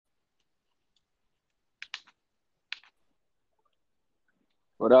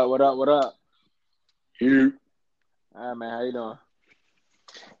What up? What up? What up? You All right, man. How you doing?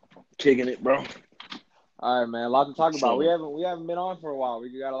 kicking it, bro. All right, man. A lot to talk about. We Chilling. haven't we haven't been on for a while.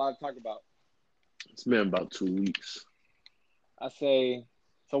 We got a lot to talk about. It's been about 2 weeks. I say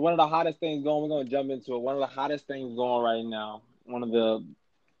so. One of the hottest things going. We're gonna jump into it. One of the hottest things going right now. One of the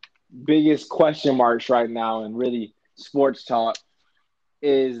biggest question marks right now, and really sports talk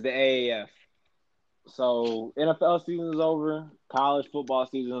is the AAF. So NFL season is over. College football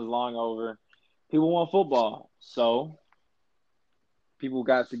season is long over. People want football, so people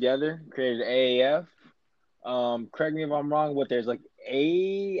got together, created the AAF. Correct me if I'm wrong. What there's like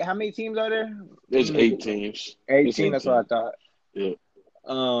eight? How many teams are there? There's 8 teams. It's 18. That's what I 18. thought. Yeah.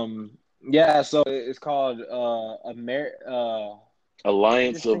 Yeah. So it's called what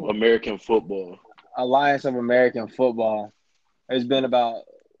Alliance this of thing? American Football. Alliance of American Football. There's been about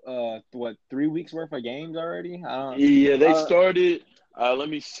 3 weeks worth of games already. Yeah, I they don't. started. Let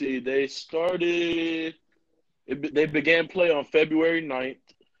me see. They started. They began play on February 9th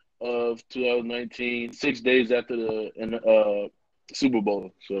of 2019, 6 days after the Super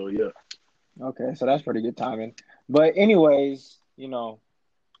Bowl. So yeah. Okay, so that's pretty good timing. But anyways, you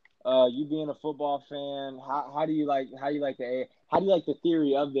being a football fan, how do you like the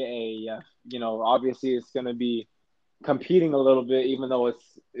theory of the AAF? Obviously it's going to be competing a little bit, even though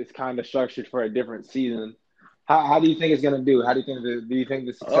it's kind of structured for a different season. How do you think it's going to do? How do you think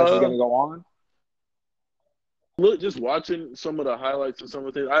the success is going Uh, to go on? Look, just watching some of the highlights and some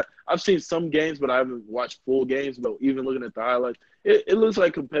of the things. I've seen some games, but I haven't watched full games. But even looking at the highlights, it looks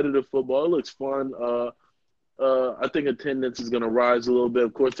like competitive football. It looks fun. I think attendance is going to rise a little bit.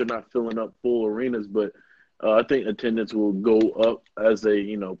 Of course, they're not filling up full arenas, but I think attendance will go up as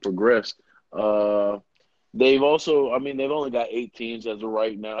they, progress. Uh, they've also, I mean, they've only got 8 teams as of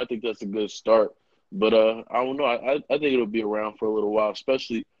right now. I think that's a good start. But I don't know. I think it'll be around for a little while,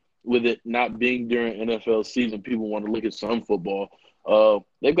 especially with it not being during NFL season. People want to look at some football.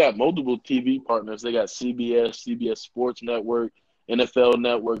 They've got multiple TV partners. They got CBS, CBS Sports Network, NFL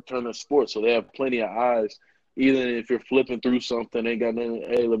Network, Turner Sports. So they have plenty of eyes. Even if you're flipping through something, they got nothing.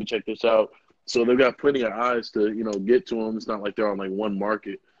 Hey, let me check this out. So they've got plenty of eyes to get to them. It's not like they're on like one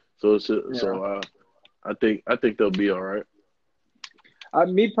market. So Yeah. I think they'll be all right.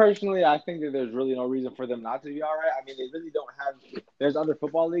 Me personally, I think that there's really no reason for them not to be all right. I mean, they really don't have. There's other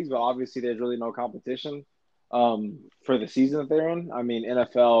football leagues, but obviously there's really no competition for the season that they're in. I mean,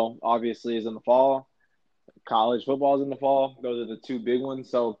 NFL obviously is in the fall. College football is in the fall. Those are the two big ones.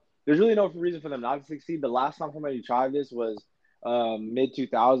 So there's really no reason for them not to succeed. The last time somebody tried this was mid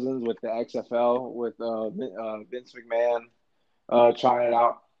 2000s with the XFL with Vince McMahon trying it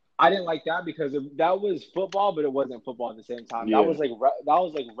out. I didn't like that because that was football, but it wasn't football at the same time. That Yeah, was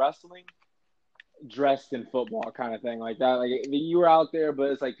like wrestling dressed in football kind of thing, like that. Like you were out there,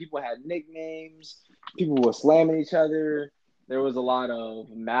 but it's like people had nicknames, people were slamming each other. There was a lot of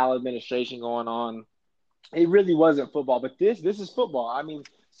maladministration going on. It really wasn't football, but this is football. I mean,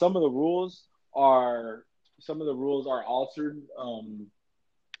 some of the rules are some of the rules are altered.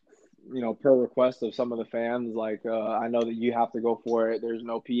 Per request of some of the fans. Like I know that you have to go for it. There's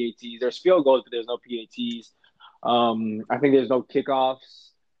no PATs. There's field goals, but there's no PATs. I think there's no kickoffs.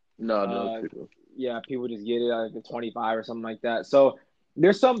 no, Uh, yeah, people just get it at the 25 or something like that. So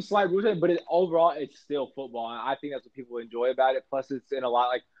there's some slight rules, but overall, it's still football. And I think that's what people enjoy about it. Plus, it's in a lot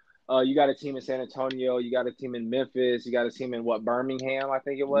like you got a team in San Antonio, you got a team in Memphis, you got a team in Birmingham, I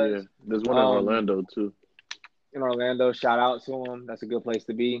think it yeah. was. There's one in Um, Orlando too. in Orlando. Shout out to them. That's a good place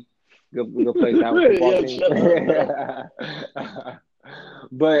to be. Good place to have a football Yeah, team. shut up.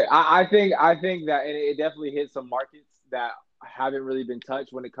 But I think that it definitely hit some markets that haven't really been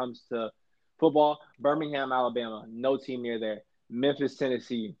touched when it comes to football. Birmingham, Alabama, no team near there. Memphis,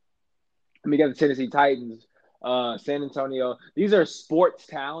 Tennessee. We got the Tennessee Titans, San Antonio. These are sports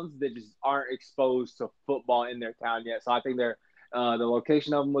towns that just aren't exposed to football in their town yet. So I think the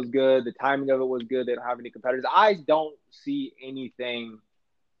location of them was good. The timing of it was good. They don't have any competitors. I don't see anything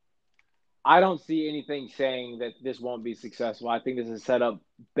saying that this won't be successful. I think this is set up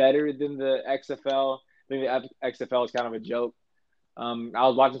better than the XFL. I think the XFL is kind of a joke. I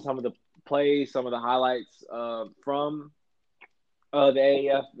was watching some of the plays, some of the highlights from the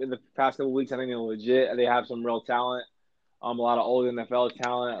AAF in the past couple of weeks. I think they're legit. They have some real talent. A lot of old NFL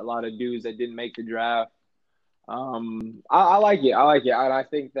talent, a lot of dudes that didn't make the draft. I like it. I like it. And I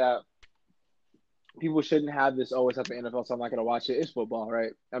think that people shouldn't have this, oh, it's at the NFL, so I'm not going to watch it. It's football,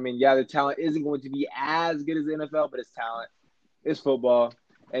 right? I mean, yeah, the talent isn't going to be as good as the NFL, but it's talent. It's football.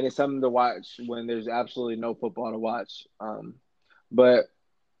 And it's something to watch when there's absolutely no football to watch. But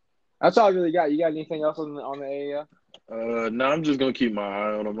that's all I really got. You got anything else on the AAF? No, I'm just gonna keep my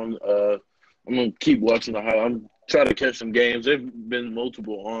eye on him. I'm gonna keep watching the high. I'm trying to catch some games. There've been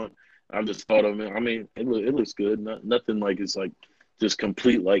multiple on. I just thought of it. I mean, it looks good. Nothing like it's like just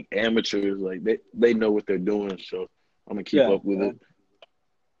complete like amateurs. Like they know what they're doing. So I'm gonna keep Yeah, up with it.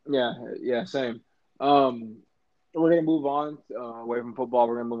 yeah, yeah. Same. Um, we're gonna move on away from football.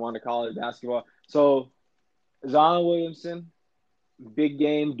 We're gonna move on to college basketball. So Zion Williamson, big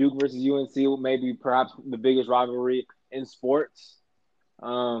game, Duke versus UNC, maybe perhaps the biggest rivalry in sports.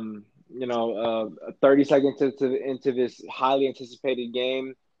 30 seconds into this highly anticipated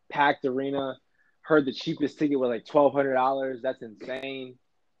game, packed arena. Heard the cheapest ticket was like $1,200. That's insane.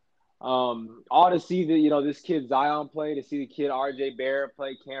 All to see the this kid Zion play, to see the kid RJ Barrett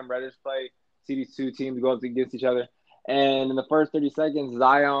play, Cam Reddish play, see these two teams go up against each other. And in the first 30 seconds,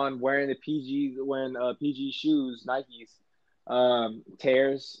 Zion wearing the PG shoes, Nikes,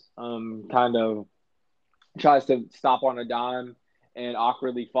 tears, kind of tries to stop on a dime and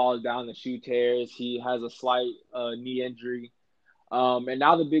awkwardly falls down. The shoe tears. He has a slight knee injury. And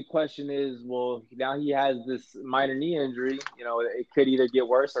now the big question is, well, now he has this minor knee injury. It could either get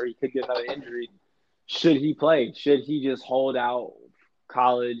worse or he could get another injury. Should he play? Should he just hold out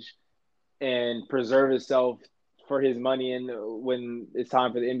college and preserve himself for his money and when it's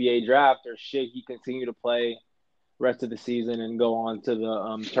time for the NBA draft, or should he continue to play rest of the season and go on to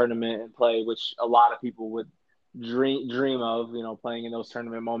the tournament and play, which a lot of people would dream of, playing in those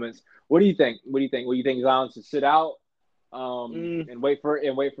tournament moments. What do you think? What do you think? Will you think Zion should sit out Mm, and wait for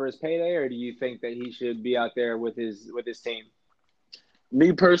his payday, or do you think that he should be out there with his team?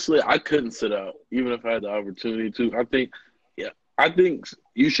 Me personally, I couldn't sit out even if I had the opportunity to. Yeah, I think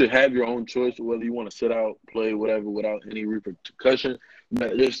you should have your own choice of whether you want to sit out, play, whatever, without any repercussion.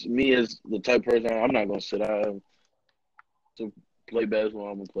 But just me as the type of person, I'm not gonna sit out to play basketball.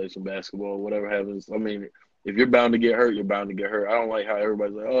 I'm gonna play some basketball. Whatever happens. I mean, if you're bound to get hurt, you're bound to get hurt. I don't like how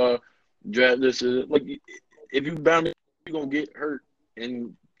everybody's like, "Oh, draft this is like." If you're bound to, you're gonna get hurt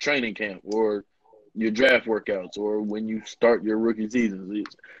in training camp or your draft workouts or when you start your rookie season.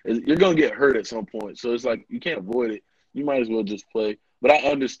 You're gonna get hurt at some point. So it's like you can't avoid it. You might as well just play. But I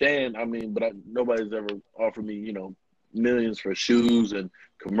understand. I mean, nobody's ever offered me, millions for shoes and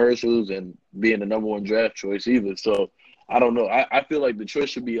commercials and being the number one draft choice either. So I don't know. I feel like the choice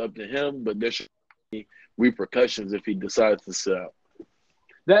should be up to him, but there should be repercussions if he decides to sit out.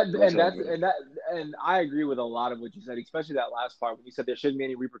 That That's and how I that's feel. and that and I agree with a lot of what you said, especially that last part when you said there shouldn't be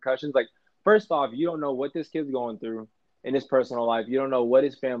any repercussions. Like, first off, you don't know what this kid's going through in his personal life. You don't know what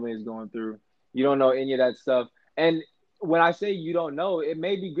his family is going through. You don't know any of that stuff. And when I say you don't know, it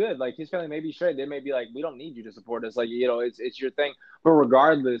may be good. Like, his family may be straight. They may be like, we don't need you to support us. Like, it's your thing. But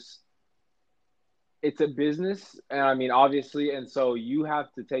regardless, it's a business, and I mean, obviously, and so you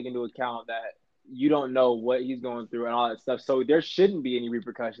have to take into account that you don't know what he's going through and all that stuff. So there shouldn't be any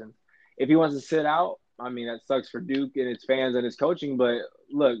repercussions. If he wants to sit out, I mean, that sucks for Duke and its fans and his coaching. But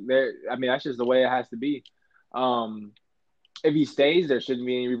look, there, I mean, that's just the way it has to be. Um, if he stays, there shouldn't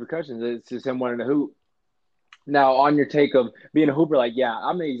be any repercussions. It's just him wanting to hoop. Now, on your take of being a hooper, like, yeah,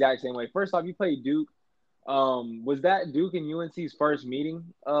 I'm the exact same way. First off, you played Duke. Was that Duke and UNC's first meeting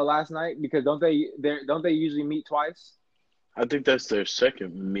last night? Because don't they usually meet twice? I think that's their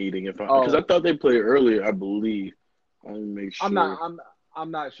second meeting, because I Oh, thought they played earlier. I believe. Let me make I'm not sure.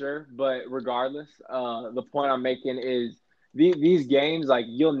 I'm not sure, but regardless, the point I'm making is these games, like,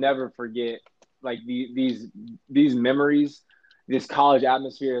 you'll never forget, like, these memories. This college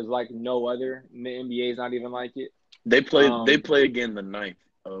atmosphere is like no other. And the NBA is not even like it. They play. They Um, play again the 9th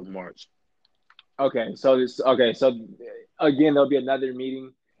of March. okay, so again, there'll be another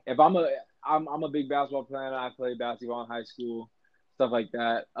meeting. If I'm a big basketball player. I played basketball in high school, stuff like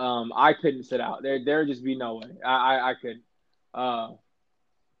that. I couldn't sit out. There'd just be no way. I couldn't. Uh,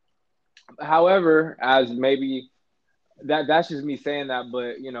 However, as maybe that's just me saying that,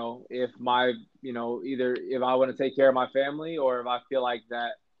 but if either if I want to take care of my family, or if I feel like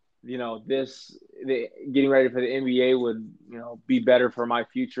that, getting ready for the NBA would, be better for my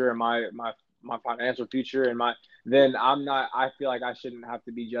future and my financial future and then I feel like I shouldn't have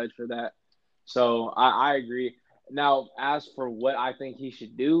to be judged for that. So I agree. Now, as for what I think he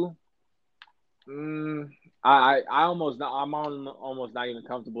should do, Mm, I almost not, almost not even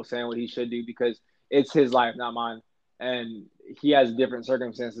comfortable saying what he should do, because it's his life, not mine, and he has different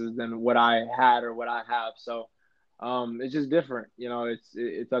circumstances than what I had or what I have. So, it's just different.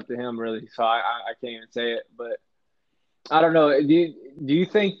 It's up to him, really. So I can't even say it, but I don't know. Do you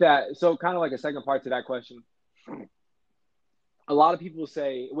think that, so kind of like a second part to that question? A lot of people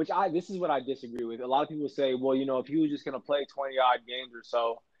say, which this is what I disagree with. A lot of people say, well, if he was just going to play 20 odd games or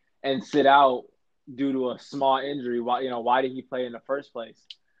so and sit out, due to a small injury. Why did he play in the first place?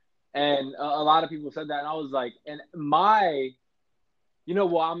 And a lot of people said that, and I was like, well,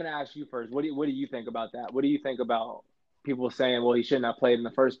 I'm going to ask you first. What do you think about that? What do you think about people saying, well, he shouldn't have played in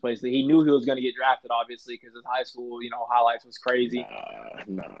the first place? That he knew he was going to get drafted, obviously, because his high school, highlights was crazy.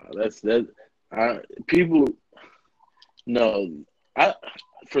 That's that. People, no, I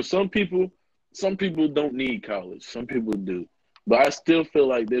for some people don't need college. Some people do. But I still feel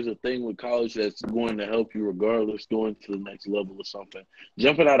like there's a thing with college that's going to help you regardless, going to the next level or something.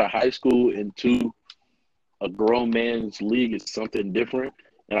 Jumping out of high school into a grown man's league is something different.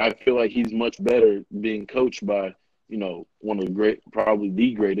 And I feel like he's much better being coached by, one of the probably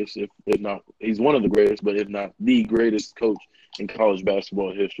the greatest, if not, he's one of the greatest, but if not the greatest coach in college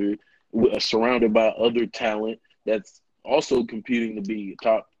basketball history, surrounded by other talent that's also competing to be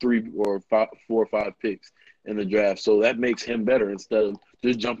top 4 or 5 picks in the draft. So that makes him better instead of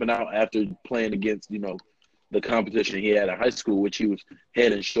just jumping out after playing against, the competition he had in high school, which he was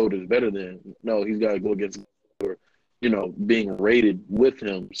head and shoulders better than. No, he's got to go against, being rated with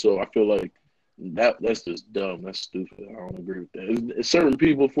him. So I feel like that's just dumb. That's stupid. I don't agree with that. It's certain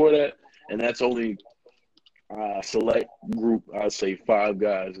people for that, and that's only select group. I'd say 5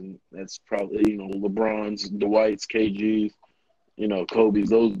 guys, and that's probably LeBron's, Dwight's, KG's, Kobe's.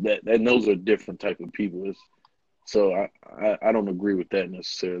 Those are different type of people. So I don't agree with that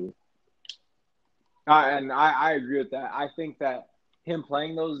necessarily. And I agree with that. I think that him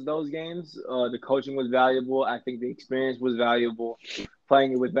playing those games, the coaching was valuable. I think the experience was valuable.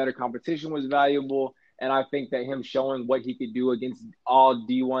 Playing it with better competition was valuable. And I think that him showing what he could do against all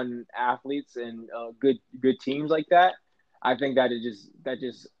D1 athletes and good teams like that, I think that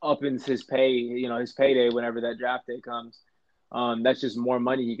just uppens his pay, his payday whenever that draft day comes. That's just more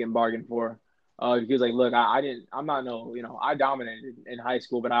money he can bargain for. Because like, look, I'm not I dominated in high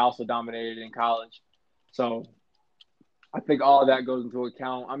school, but I also dominated in college. So I think all of that goes into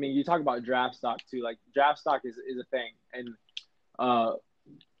account. I mean, you talk about draft stock too. Like draft stock is a thing, and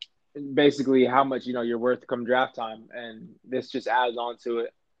basically how much you're worth come draft time, and this just adds on to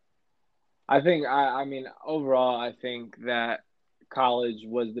it. I think I mean overall, I think that college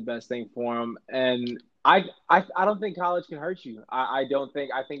was the best thing for him, and I don't think college can hurt you. I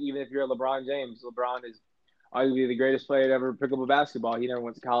think even if you're LeBron James, LeBron is arguably the greatest player to ever pick up a basketball. He never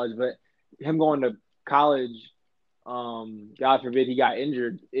went to college, but him going to college, God forbid he got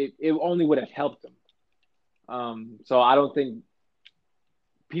injured, it only would have helped him. So I don't think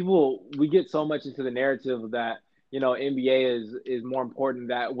we get so much into the narrative that NBA is more important,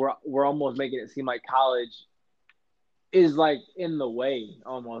 that we're almost making it seem like college is like in the way,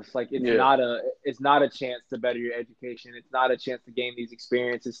 almost like it's not a chance to better your education. It's not a chance to gain these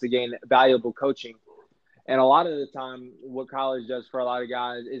experiences, to gain valuable coaching. And a lot of the time, what college does for a lot of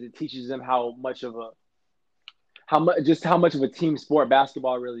guys is it teaches them how much of a team sport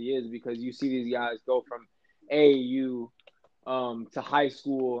basketball really is, because you see these guys go from AAU to high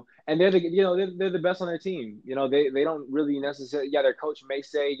school, and they're the best on their team. They don't really necessarily. Yeah, their coach may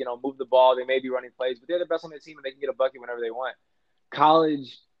say move the ball. They may be running plays, but they're the best on their team, and they can get a bucket whenever they want.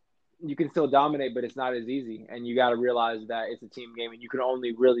 College, you can still dominate, but it's not as easy, and you got to realize that it's a team game, and you can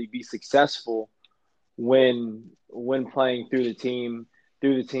only really be successful when playing through the team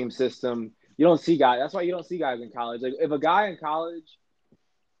system. You don't see guys. That's why you don't see guys in college. Like if a guy in college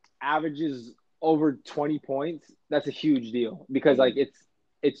averages over 20 points, that's a huge deal, because like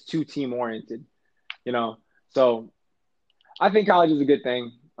it's too team oriented, So I think college is a good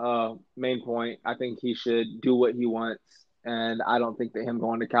thing. Main point, I think he should do what he wants, and I don't think that him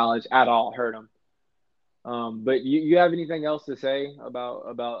going to college at all hurt him. But you have anything else to say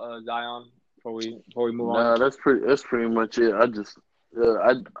about Zion before we move on? Nah, that's pretty much it.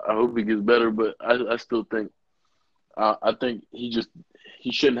 I hope he gets better, but I still think I think he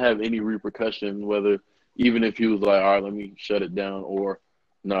shouldn't have any repercussion, whether even if he was like, all right, let me shut it down, or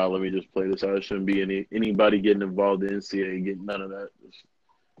nah, let me just play this out. It shouldn't be anybody getting involved in NCAA, getting none of that.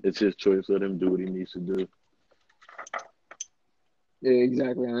 It's his choice. Let him do what he needs to do. Yeah,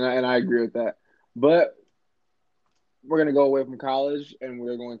 exactly, and I agree with that. But we're going to go away from college, and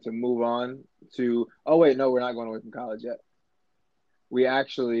we're going to move on to – oh, wait, no, we're not going away from college yet. We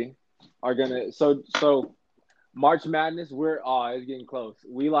actually are going to – so March Madness, it's getting close.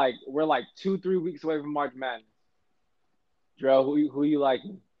 We're like 2-3 weeks away from March Madness. Dre, who you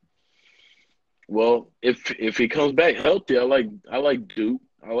liking? Well, if he comes back healthy, I like Duke.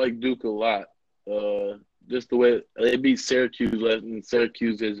 I like Duke a lot. Just the way they beat Syracuse, and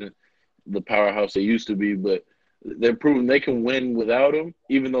Syracuse isn't the powerhouse they used to be, but they're proving they can win without him.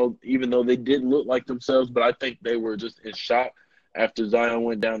 Even though they didn't look like themselves, but I think they were just in shock after Zion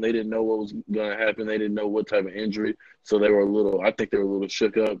went down, they didn't know what was going to happen. They didn't know what type of injury, so they were I think they were a little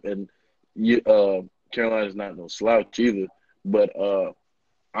shook up. And Carolina's not no slouch either, but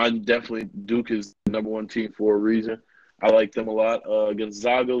Duke is the number one team for a reason. I like them a lot.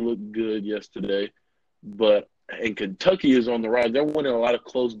 Gonzaga looked good yesterday, and Kentucky is on the rise. They're winning a lot of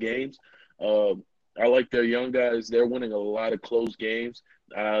close games. I like their young guys. They're winning a lot of close games.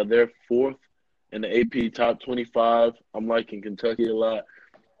 They're fourth in the AP top 25. I'm liking Kentucky a lot.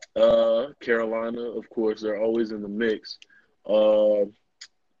 Carolina, of course, they're always in the mix.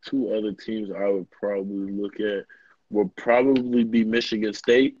 Two other teams I would probably look at will probably be Michigan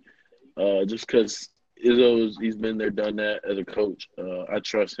State, just because he's been there, done that as a coach. I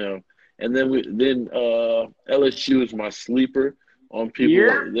trust him. And then LSU is my sleeper on people.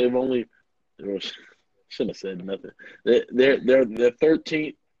 Yeah. They've only shouldn't have said nothing. They're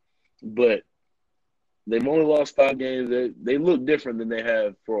 13th, but they've only lost 5 games. They look different than they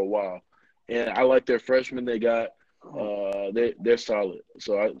have for a while, and I like their freshmen they got. They're solid.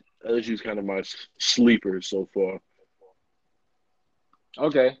 So LSU's kind of my sleeper so far.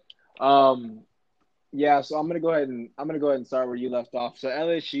 Okay. Yeah, so I'm gonna go ahead and start where you left off. So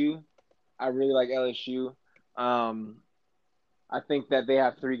LSU, I really like LSU. I think that they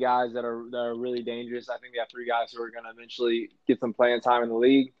have 3 guys that are really dangerous. I think they have 3 guys who are gonna eventually get some playing time in the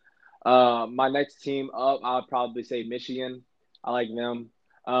league. My next team up, I would probably say Michigan. I like them.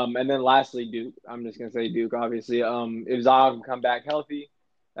 And then lastly, Duke. I'm just gonna say Duke, obviously. If Zion can come back healthy,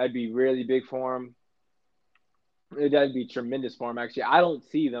 that'd be really big for him. That'd be tremendous for him. Actually, I don't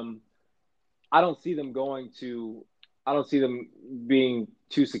see them being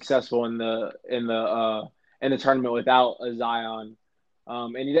too successful in the tournament without a Zion.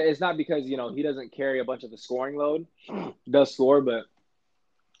 It's not because he doesn't carry a bunch of the scoring load. He does score, but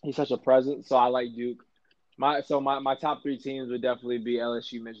he's such a presence. So I like Duke. My top 3 teams would definitely be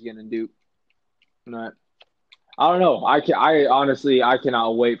LSU, Michigan, and Duke. Right. I don't know. I honestly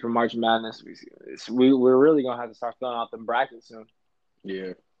cannot wait for March Madness. We're really gonna have to start filling out them brackets soon.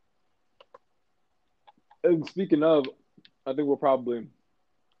 Yeah. And speaking of, I think we will probably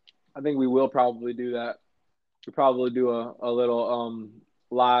do that. We'll probably do a little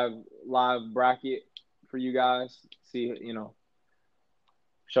live bracket for you guys. See,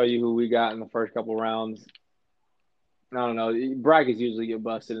 show you who we got in the first couple rounds. I don't know. Brackets usually get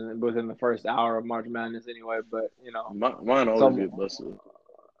busted within the first hour of March Madness anyway, but mine always get busted.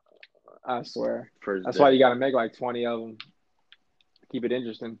 I swear. That's day. why you got to make like 20 of them. Keep it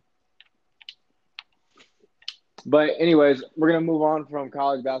interesting. But anyways, we're going to move on from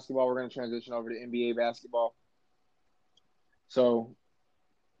college basketball. We're going to transition over to NBA basketball. So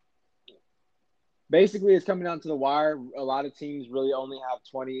basically it's coming down to the wire. A lot of teams really only have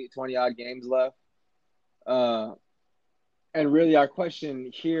 20 odd games left. And really my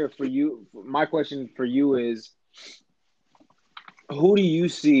question for you is, who do you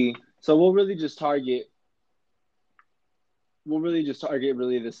see? So we'll really just target really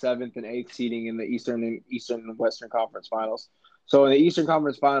the 7th and 8th seeding in the Eastern and Western Conference Finals. So in the Eastern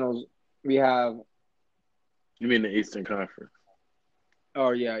Conference Finals, we have. You mean the Eastern Conference?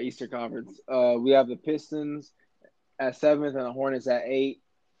 Oh yeah, Eastern Conference. We have the Pistons at 7th and the Hornets at 8th,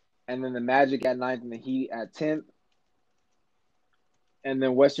 and then the Magic at 9th and the Heat at 10th. And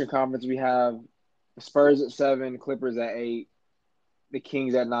then Western Conference, we have the Spurs at 7, Clippers at 8, the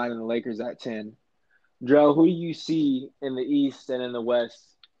Kings at 9, and the Lakers at 10. Drell, who do you see in the East and in the West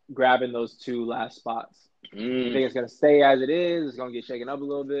grabbing those 2 last spots? You think it's going to stay as it is? It's going to get shaken up a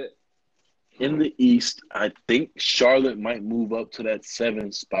little bit? In the East, I think Charlotte might move up to that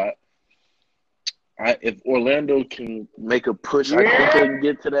 7th spot. If Orlando can make a push, I think they can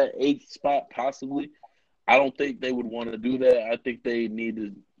get to that 8th spot possibly. I don't think they would want to do that. I think they need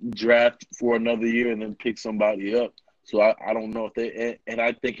to draft for another year and then pick somebody up. So I don't know if and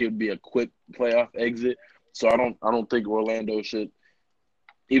I think it would be a quick playoff exit. So I don't think Orlando should,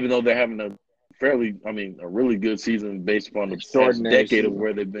 even though they're having a really good season based upon the past decade of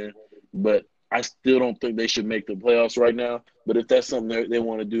where they've been. But I still don't think they should make the playoffs right now. But if that's something they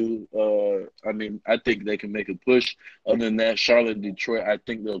want to do, I think they can make a push. Other than that, Charlotte and Detroit, I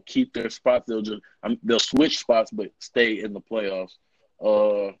think they'll keep their spots. They'll switch spots, but stay in the playoffs.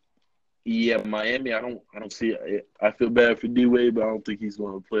 Miami, I don't see it. I feel bad for D-Wade, but I don't think he's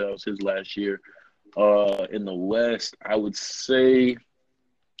going to playoffs his last year. In the West, I would say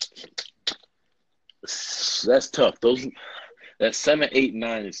that's tough. That 7, 8,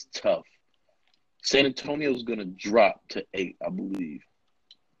 9 is tough. San Antonio's going to drop to 8, I believe.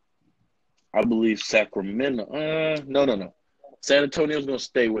 I believe Sacramento. No. San Antonio's going to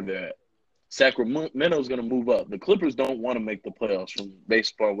stay where they're at. Sacramento's going to move up. The Clippers don't want to make the playoffs from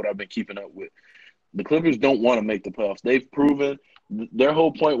based upon what I've been keeping up with. The Clippers don't want to make the playoffs. They've proven their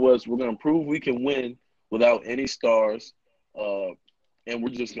whole point was we're going to prove we can win without any stars, and we're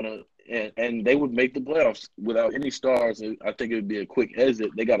just going to and they would make the playoffs without any stars. I think it would be a quick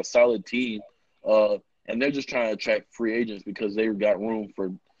exit. They got a solid team, and they're just trying to attract free agents because they got room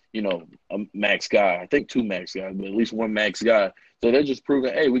for a max guy. I think 2 max guys, but at least 1 max guy. So they're just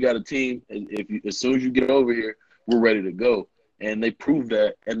proving, hey, we got a team. As soon as you get over here, we're ready to go. And they prove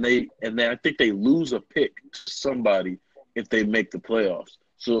that, and I think they lose a pick to somebody if they make the playoffs.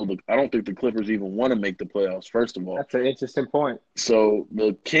 So I don't think the Clippers even want to make the playoffs. First of all, That's an interesting point. So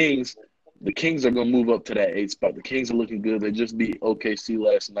the Kings are going to move up to that 8 spot. The Kings are looking good. They just beat OKC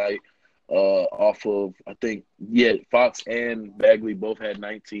last night. Off of I think Fox and Bagley both had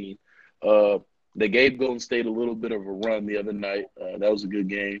 19. They gave Golden State a little bit of a run the other night. That was a good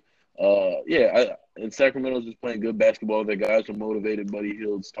game. And Sacramento's just playing good basketball. Their guys are motivated. Buddy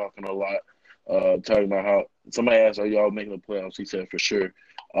Hield's talking a lot, talking about how somebody asked, "Are y'all making the playoffs?" He said, "For sure."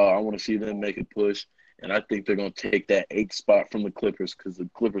 I want to see them make a push, and I think they're going to take that 8th spot from the Clippers because the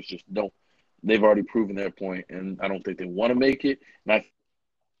Clippers just don't. They've already proven their point, and I don't think they want to make it. And I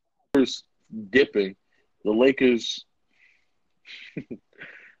Lakers dipping, the Lakers.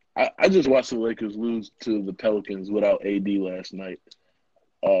 I just watched the Lakers lose to the Pelicans without AD last night.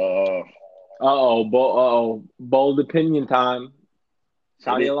 Bold opinion time.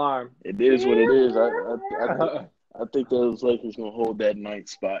 Sound the alarm. It is what it is. I think those Lakers gonna hold that 9th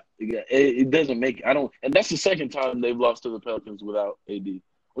spot. It doesn't make. I don't, and that's the second time they've lost to the Pelicans without AD.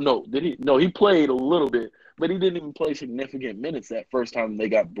 No, did he? No, he played a little bit, but he didn't even play significant minutes that first time they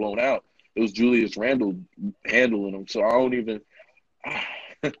got blown out. It was Julius Randle handling them. So I don't even.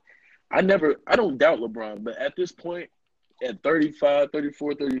 I don't doubt LeBron, but at this point, at 35,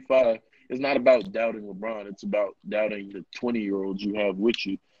 34, 35, it's not about doubting LeBron. It's about doubting the 20-year-olds you have with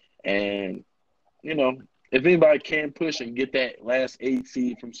you. And, if anybody can push and get that last 8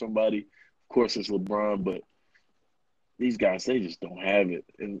 seed from somebody, of course it's LeBron, but these guys, they just don't have it.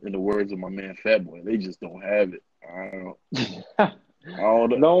 In the words of my man Fatboy, they just don't have it. I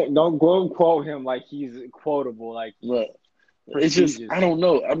don't know. Don't quote him like he's quotable. Like it's just I don't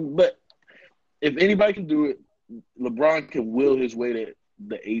know. But if anybody can do it, LeBron can will his way to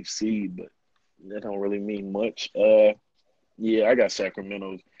the 8th seed, but that don't really mean much. I got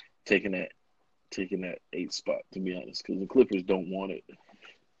Sacramento taking that 8th spot, to be honest, because the Clippers don't want it.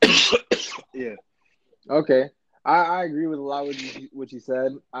 Yeah. Okay. I agree with a lot of what you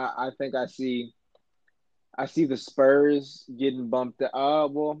said. I think I see the Spurs getting bumped.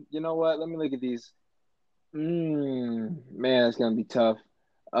 Well, you know what? Let me look at these. Man, it's gonna be tough.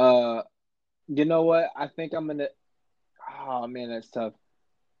 You know what? I think I'm gonna. Oh man, that's tough.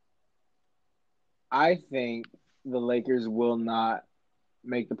 I think the Lakers will not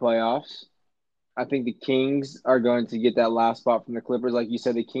make the playoffs. I think the Kings are going to get that last spot from the Clippers. Like you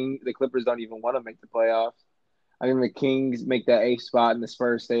said, the Clippers don't even want to make the playoffs. I think the Kings make that 8th spot and the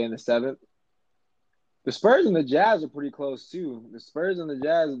Spurs stay in the 7th. The Spurs and the Jazz are pretty close too. The Spurs and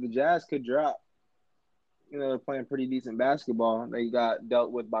the Jazz could drop. They're playing pretty decent basketball. They got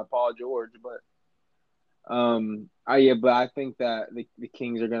dealt with by Paul George, but but I think that the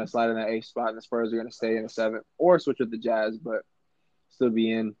Kings are going to slide in that 8th spot and the Spurs are going to stay in the 7th or switch with the Jazz, but still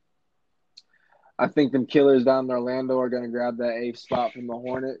be in. I think them killers down in Orlando are going to grab that 8th spot from the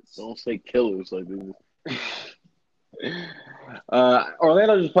Hornets. Don't say killers like this.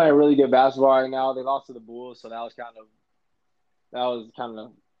 Orlando's just playing really good basketball right now. They lost to the Bulls, so that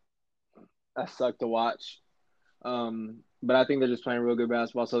sucked to watch. But I think they're just playing real good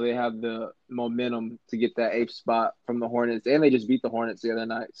basketball, so they have the momentum to get that 8th spot from the Hornets, and they just beat the Hornets the other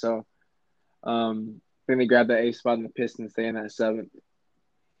night. So I think they grabbed that 8th spot and the Pistons stay in that 7th.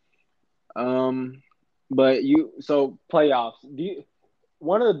 So playoffs.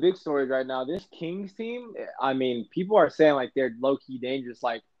 One of the big stories right now, this Kings team, I mean, people are saying like they're low-key dangerous.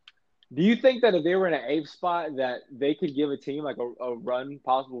 Like, do you think that if they were in an 8th spot that they could give a team like a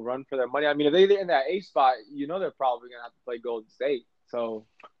possible run for their money? I mean, if they're in that 8th spot, they're probably going to have to play Golden State. So,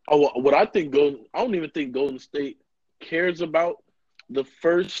 what I think I don't even think Golden State cares about the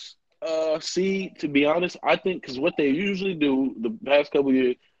first seed, to be honest. I think because what they usually do the past couple of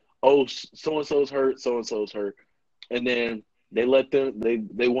years, so-and-so's hurt, and then they let them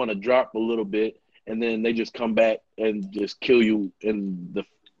they want to drop a little bit, and then they just come back and just kill you in the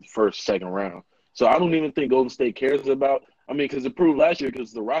first, second round. So I don't even think Golden State cares about. I mean, because it proved last year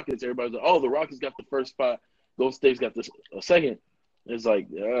because the Rockets, everybody's like, the Rockets got the first spot, Golden State's got a second. It's like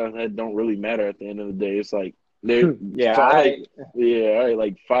that don't really matter at the end of the day. It's like They're Yeah, five, I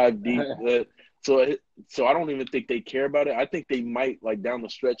like five deep. So so I don't even think they care about it. I think they might like down the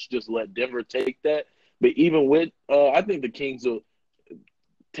stretch just let Denver take that. But even with, I think the Kings will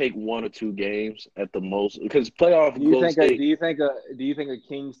take 1 or 2 games at the most because playoff do you Golden think a State. do you think a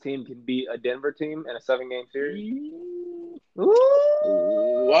Kings team can beat a Denver team in a 7 game series? mm,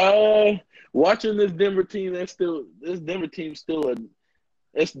 Ooh. Watching this Denver team still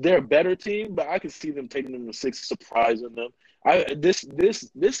it's their better team, but I can see them taking them to 6, surprising them.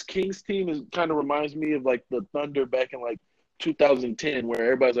 This Kings team is kind of reminds me of like the Thunder back in like 2010, where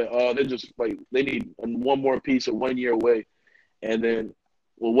everybody's like, oh, they're just like they need one more piece or 1 year away, and then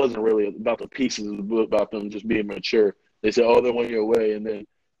well, it wasn't really about the pieces, it was about them just being mature. They said, oh, they're 1 year away, and then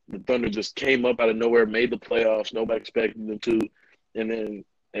the Thunder just came up out of nowhere, made the playoffs. Nobody expected them to, and then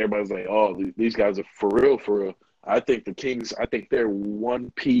everybody's like, oh, these guys are for real, for real. I think the Kings, I think they're one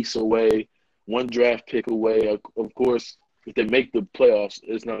piece away, one draft pick away. Of course, if they make the playoffs,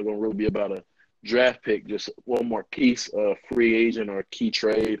 it's not going to really be about a draft pick, just one more piece, a free agent or a key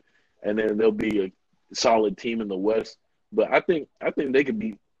trade, and then they'll be a solid team in the West. But I think they could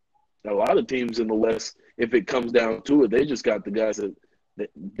beat a lot of teams in the West if it comes down to it. They just got the guys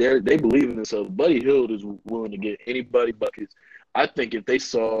they believe in themselves. Buddy Hield is willing to get anybody buckets. I think if they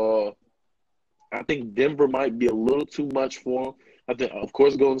saw I think Denver might be a little too much for them. I think, of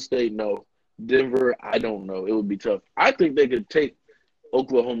course, Golden State, no. Denver, I don't know. It would be tough. I think they could take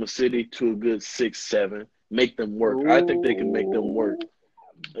Oklahoma City to a good 6-7, make them work. I think they can make them work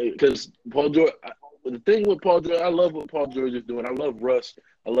Ooh. because Paul George. The thing with Paul George, I love what Paul George is doing. I love Russ.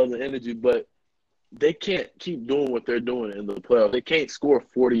 I love the energy, but they can't keep doing what they're doing in the playoffs. They can't score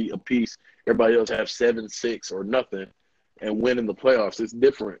 40 apiece. Everybody else have 7, 6, or nothing, and win in the playoffs. It's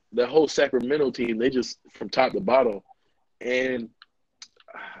different. The whole Sacramento team, they just from top to bottom, and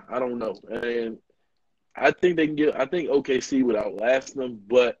I don't know. And I think they can get. I think OKC would outlast them,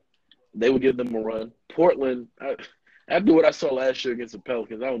 but they would give them a run. Portland, after what I saw last year against the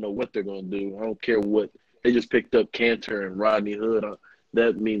Pelicans, I don't know what they're going to do. I don't care what. They just picked up Cantor and Rodney Hood.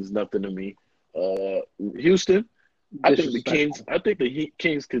 That means nothing to me. Houston, I think the Kings. Disrespectful. I think the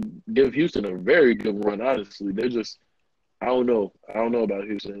Kings could give Houston a very good run. Honestly, they're just. I don't know. I don't know about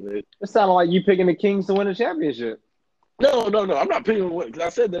Houston. It sounded like you picking the Kings to win a championship. No, no, no. I'm not picking them because I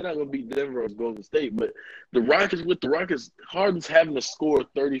said they're not going to beat Denver or Golden State. But the Rockets, Harden's having to score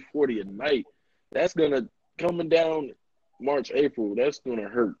 30, 40 a night. That's going to coming down March, April. That's going to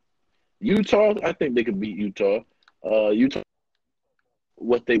hurt. Utah, I think they could beat Utah. Utah,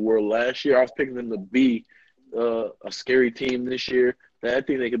 what they were last year. I was picking them to be a scary team this year. I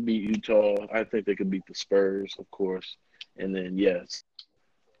think they could beat Utah. I think they could beat the Spurs, of course. And then yes,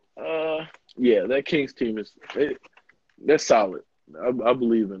 that Kings team they're solid. I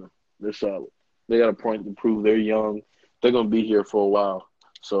believe in them. They're solid. They got a point to prove. They're young. They're gonna be here for a while.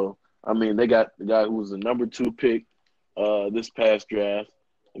 So I mean, they got the guy who was the number 2 pick this past draft.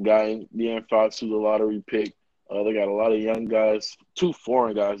 The guy De'Aaron Fox, who's a lottery pick. They got a lot of young guys, 2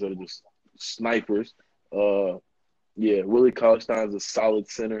 foreign guys that are just snipers. Willie Cauley-Stein's a solid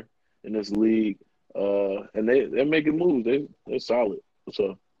center in this league, and they're making moves. They're solid.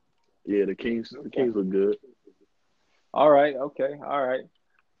 So yeah, the Kings Okay. look good. All right. Okay. All right.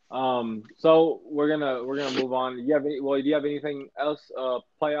 So we're gonna move on. Do you have anything else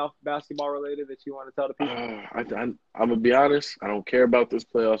playoff basketball related that you want to tell the people? I'm gonna be honest. I don't care about this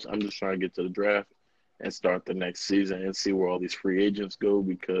playoffs. I'm just trying to get to the draft and start the next season and see where all these free agents go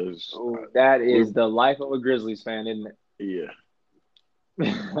because Oh, that we're is the life of a Grizzlies fan, isn't yeah.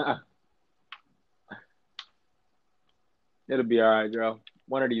 it? It'll be all right, girl.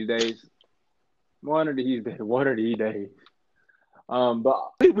 One of these days. One of these days. One of these days.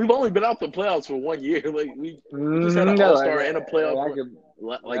 But We've only been out the playoffs for 1 year. Like we just had an All Star and a playoff I could,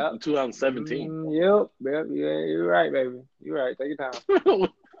 like yep. in 2017. Yep. Yeah, you're right, baby. You're right. Take your time.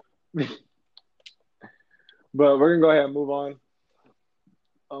 But we're gonna go ahead and move on.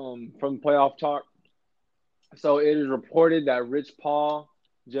 From playoff talk. So it is reported that Rich Paul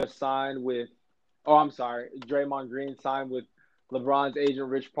just signed with. Oh, I'm sorry. Draymond Green signed with LeBron's agent,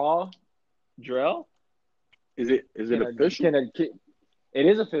 Rich Paul. Drell. Is it Can a, official? can a, it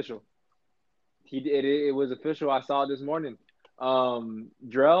is official. It was official. I saw it this morning.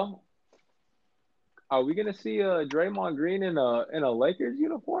 Drell, are we gonna see Draymond Green in a Lakers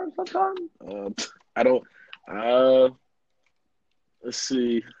uniform sometime? I don't. Uh, let's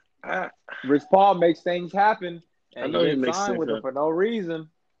see. I Rich Paul makes things happen, I and he know he didn't makes sign sense. with him for no reason.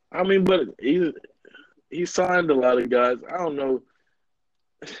 I mean, but he signed a lot of guys. I don't know.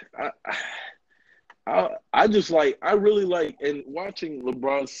 I I really like and watching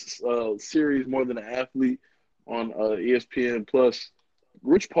LeBron's series more than an athlete. on ESPN Plus.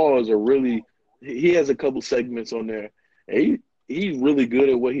 Rich Paul is he has a couple segments on there. And he's really good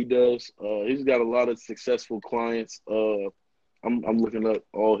at what he does. He's got a lot of successful clients. I'm looking up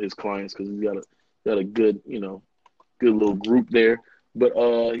all his clients because he's got a good good little group there. But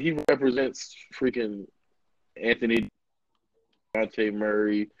he represents freaking Anthony, Dejounte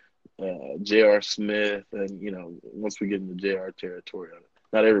Murray, J.R. Smith, and once we get into J.R. territory,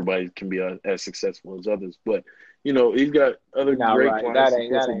 not everybody can be as successful as others, but he's got other great right. clients,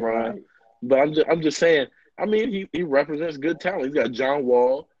 That ain't Brian. right. But I'm just saying. I mean, he represents good talent. He's got John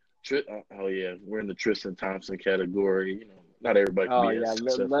Wall. Oh yeah, we're in the Tristan Thompson category. Not everybody can Oh be as yeah,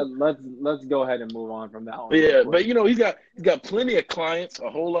 successful. let's go ahead and move on from that one. Yeah, but he's got plenty of clients. A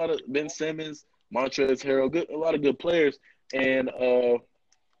whole lot of Ben Simmons, Montrezl Harrell, a lot of good players, and I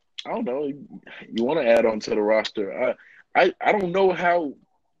don't know. You want to add on to the roster? I don't know how.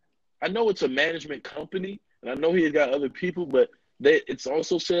 I know it's a management company, and I know he's got other people, but it's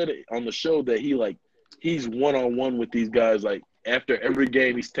also said on the show that he's one-on-one with these guys. Like after every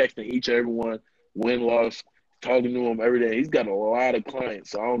game, he's texting each and every one, win, loss, talking to them every day. He's got a lot of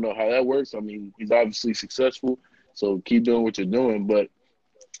clients, so I don't know how that works. I mean, he's obviously successful, so keep doing what you're doing. But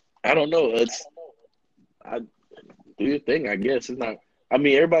I don't know. Do your thing, I guess. It's not. I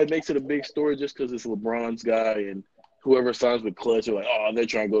mean, everybody makes it a big story just because it's LeBron's guy, and whoever signs with Clutch are like, oh, they're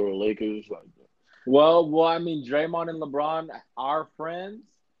trying to go to the Lakers. Like, well, I mean, Draymond and LeBron are friends.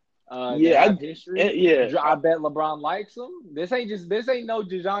 They yeah, have history. I bet LeBron likes them. This ain't no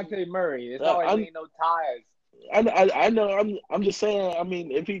DeJounte Murray. It's not like there ain't no ties. I know. I'm just saying. I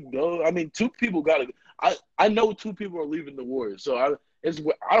mean, if he goes, I mean, two people got to. I know two people are leaving the Warriors, so I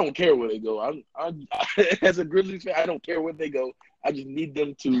don't care where they go. I as a Grizzlies fan, I don't care where they go. I just need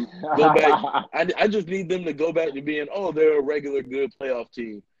them to go back. I just need them to go back to being they're a regular good playoff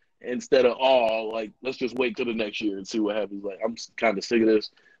team instead of let's just wait till the next year and see what happens. Like I'm kind of sick of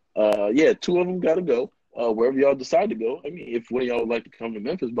this. Yeah, two of them got to go. Wherever y'all decide to go. I mean, if one of y'all would like to come to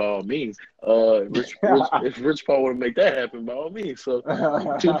Memphis, by all means. If Rich Paul want to make that happen, by all means. So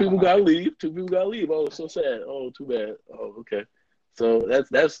two people got to leave. Oh, it's so sad. Oh, too bad. Oh, okay. So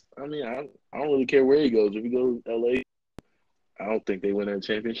that's. I mean, I don't really care where he goes. If he goes to LA, I don't think they win that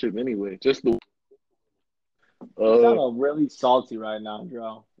championship anyway. Just the. You sound really salty right now,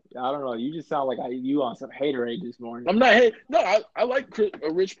 Joe. I don't know. You just sound like you on some haterade this morning. I'm not hate. No, I like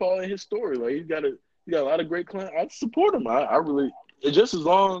Rich Paul and his story. Like he got a lot of great clients. I support him. I really just as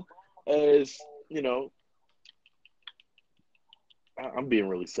long as I'm being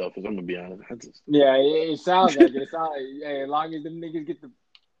really selfish. I'm gonna be honest. It sounds like it. Hey, as long as them niggas get the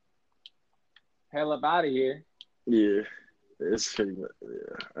hell up out of here. Yeah, it's pretty much.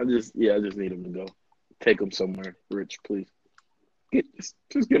 Yeah, I just need him to go. Take him somewhere, Rich, please.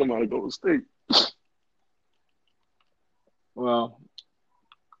 Just get him out of Golden State. Well,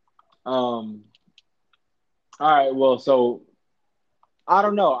 all right. Well, so I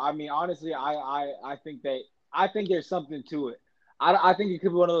don't know. I mean, honestly, I think there's something to it. I think it could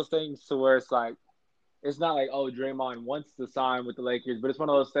be one of those things to where it's like, it's not like, oh, Draymond wants to sign with the Lakers, but it's one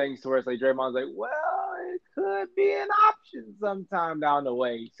of those things to where it's like Draymond's like, well, it could be an option sometime down the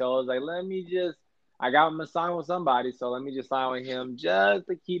way. So I was like, I got him to sign with somebody, so let me just sign with him just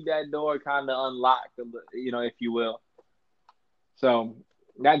to keep that door kind of unlocked, if you will. So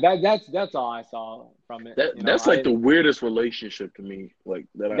that's all I saw from it. That's like the weirdest relationship to me. Like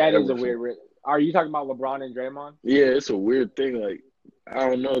that is a weird. Are you talking about LeBron and Draymond? Yeah, it's a weird thing. Like I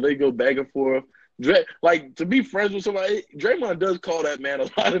don't know, they go back and forth. Like to be friends with somebody, Draymond does call that man a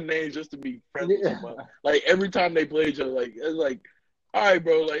lot of names just to be friends with somebody. Like every time they play each other, like it's like, all right,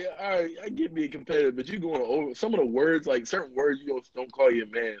 bro, like all right, I get being competitive, but you going over some of the words, like certain words you don't call your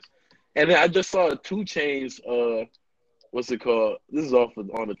mans. And then I just saw 2 Chainz. What's it called? This is off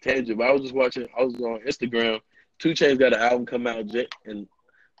on a tangent, but I was on Instagram. 2 Chainz got an album come out, and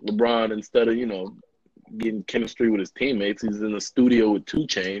LeBron, instead of getting chemistry with his teammates, he's in the studio with 2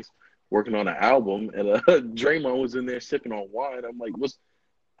 Chainz working on an album, and Draymond was in there sipping on wine. I'm like,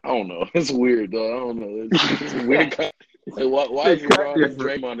 I don't know. It's weird, though. I don't know. It's weird. Like, why is LeBron and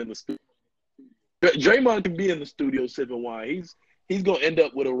Draymond in the studio? Draymond can be in the studio sipping wine. He's gonna end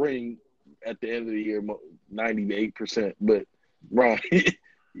up with a ring at the end of the year, 98%. But Ron,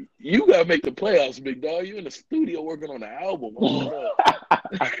 you gotta make the playoffs, big dog. You in the studio working on an album. I don't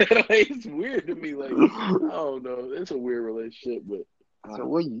know. It's weird to me. Like I don't know. It's a weird relationship, but. So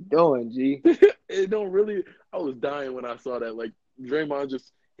what you doing, G? It don't really. I was dying when I saw that. Like Draymond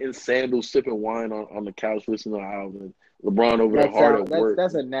just in sandals, sipping wine on the couch, listening to the album. LeBron over there hard at work.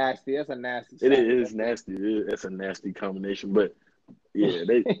 That's a nasty. It is nasty. That's a nasty combination. But yeah,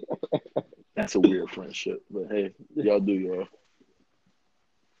 That's a weird friendship. But hey, y'all do y'all.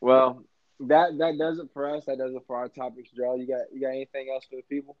 Well, that does it for us. That does it for our topics, Joe. You got anything else for the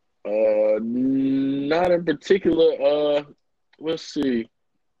people? Not in particular. Let's see.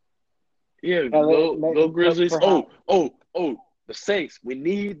 Yeah, go Grizzlies. Perhaps Oh, the Saints. We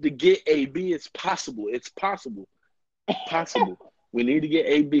need to get AB. It's possible. It's possible. Possible. We need to get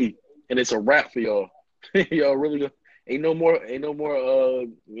AB, and it's a wrap for y'all. Y'all really ain't no more.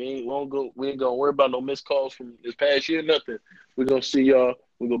 We ain't gonna worry about no missed calls from this past year. Nothing. We're gonna see y'all.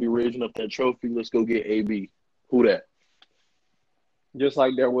 We're gonna be raising up that trophy. Let's go get AB. Who that? just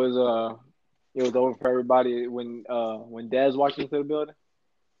like there was it was over for everybody when Dez walked into the building.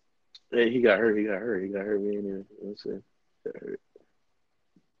 Hey, he got hurt. He got hurt. He got hurt. We ain't even. Let's see. Got hurt.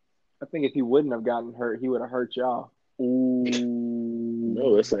 I think if he wouldn't have gotten hurt, he would have hurt y'all. Ooh.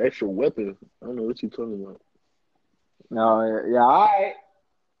 No, that's an extra weapon. I don't know what you're talking about. No, yeah, all right.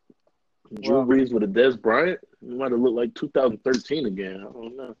 Drew Brees with a Dez Bryant? It might have looked like 2013 again. I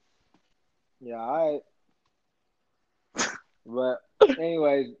don't know. Yeah, all right. But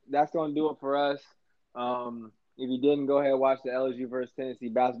anyways, that's gonna do it for us. If you didn't, go ahead and watch the LSU versus Tennessee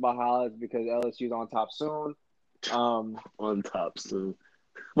basketball highlights because LSU's on top soon. On top soon.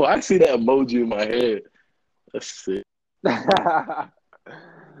 Well, I see that emoji in my head. That's sick.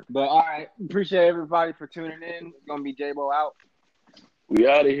 But all right, appreciate everybody for tuning in. It's gonna be J-Bo out. We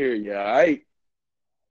out of here, yeah. All right.